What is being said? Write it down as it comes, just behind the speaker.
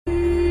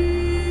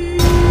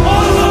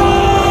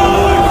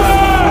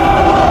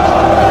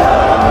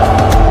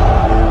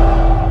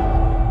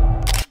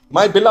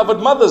My beloved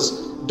mothers,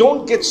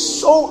 don't get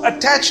so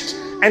attached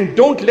and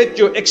don't let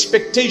your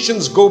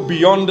expectations go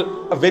beyond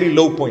a very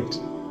low point.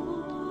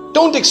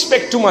 Don't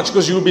expect too much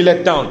because you'll be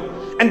let down.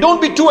 And don't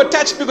be too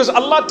attached because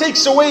Allah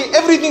takes away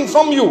everything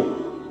from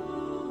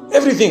you.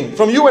 Everything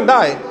from you and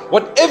I,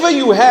 whatever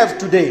you have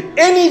today,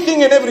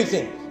 anything and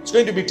everything, it's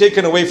going to be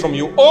taken away from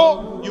you,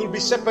 or you'll be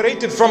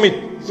separated from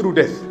it through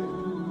death.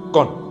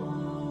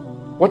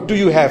 Gone. What do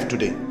you have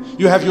today?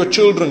 You have your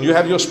children, you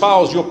have your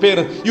spouse, your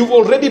parents. You've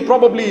already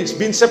probably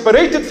been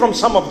separated from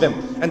some of them,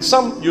 and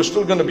some you're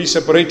still going to be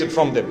separated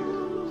from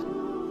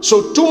them.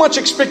 So too much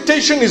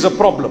expectation is a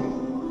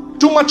problem.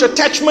 Too much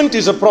attachment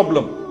is a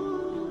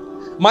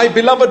problem. My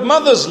beloved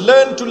mothers,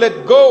 learn to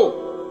let go.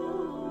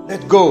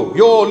 Let go.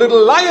 Your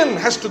little lion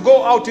has to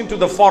go out into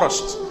the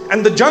forest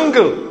and the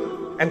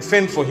jungle and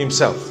fend for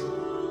himself.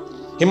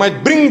 He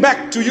might bring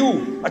back to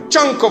you a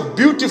chunk of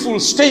beautiful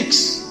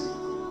steaks,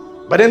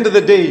 but end of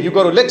the day, you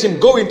got to let him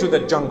go into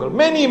that jungle.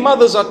 Many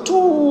mothers are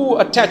too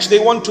attached. They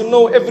want to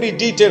know every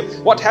detail.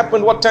 What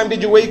happened? What time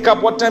did you wake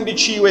up? What time did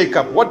she wake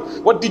up?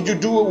 What did you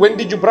do? When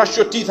did you brush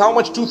your teeth? How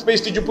much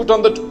toothpaste did you put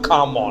on the tooth?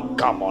 Come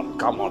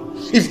on.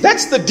 If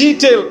that's the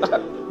detail,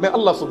 may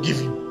Allah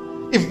forgive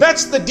you. If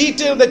that's the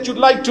detail that you'd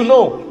like to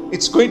know,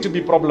 it's going to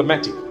be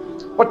problematic.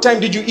 What time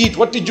did you eat?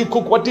 What did you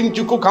cook? What didn't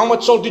you cook? How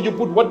much salt did you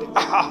put?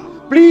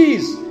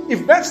 Please,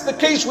 if that's the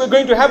case, we're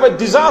going to have a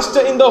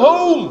disaster in the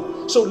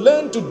home. So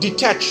learn to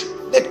detach,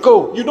 let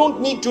go. You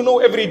don't need to know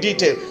every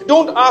detail.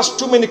 Don't ask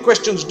too many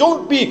questions.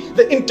 Don't be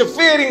the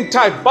interfering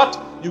type, but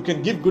you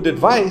can give good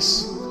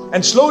advice.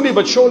 And slowly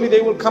but surely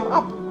they will come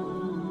up.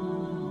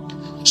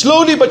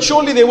 Slowly but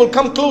surely they will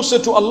come closer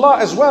to Allah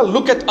as well.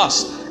 Look at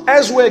us.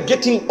 As we're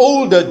getting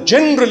older,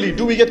 generally,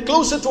 do we get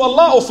closer to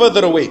Allah or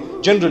further away?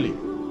 Generally,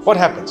 what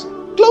happens?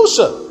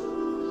 Closer.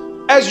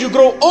 As you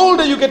grow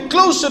older, you get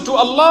closer to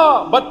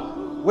Allah.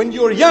 But when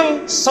you're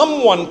young,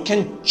 someone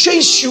can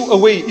chase you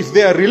away if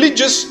they are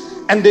religious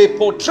and they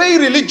portray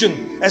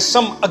religion as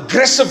some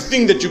aggressive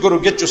thing that you've got to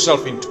get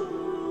yourself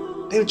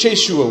into. They'll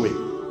chase you away.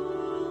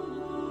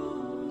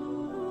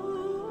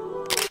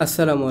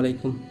 Assalamu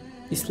alaikum.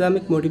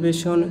 Islamic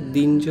Motivation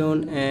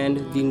Dinjon and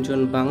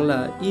Dinjon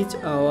Bangla is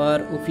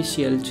our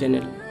official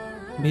channel.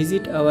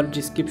 Visit our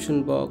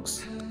description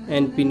box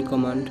and pin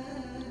command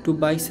to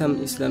buy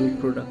some Islamic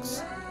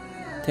products.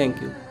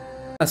 Thank you.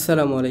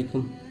 Assalamu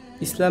alaikum.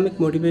 Islamic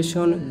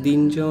Motivation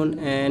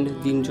Dinjon and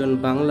Dinjon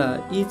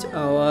Bangla is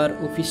our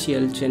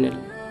official channel.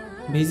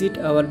 Visit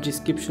our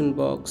description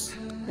box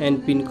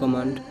and pin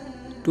command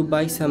to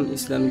buy some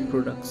Islamic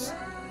products.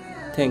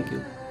 Thank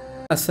you.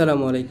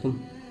 Assalamu alaikum.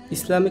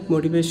 Islamic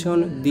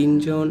Motivation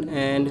Dinjon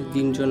and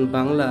Dinjon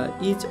Bangla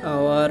is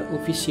our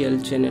official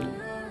channel.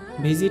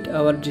 Visit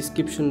our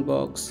description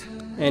box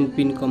and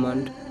pin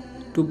command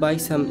to buy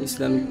some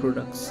Islamic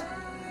products.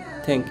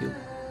 Thank you.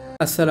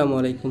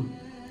 Assalamu alaikum.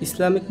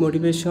 Islamic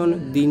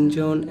Motivation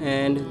Dinjon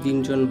and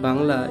Dinjon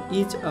Bangla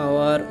is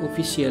our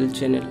official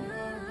channel.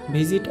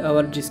 Visit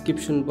our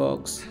description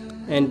box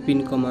and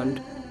pin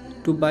command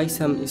to buy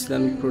some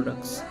Islamic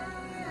products.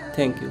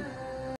 Thank you.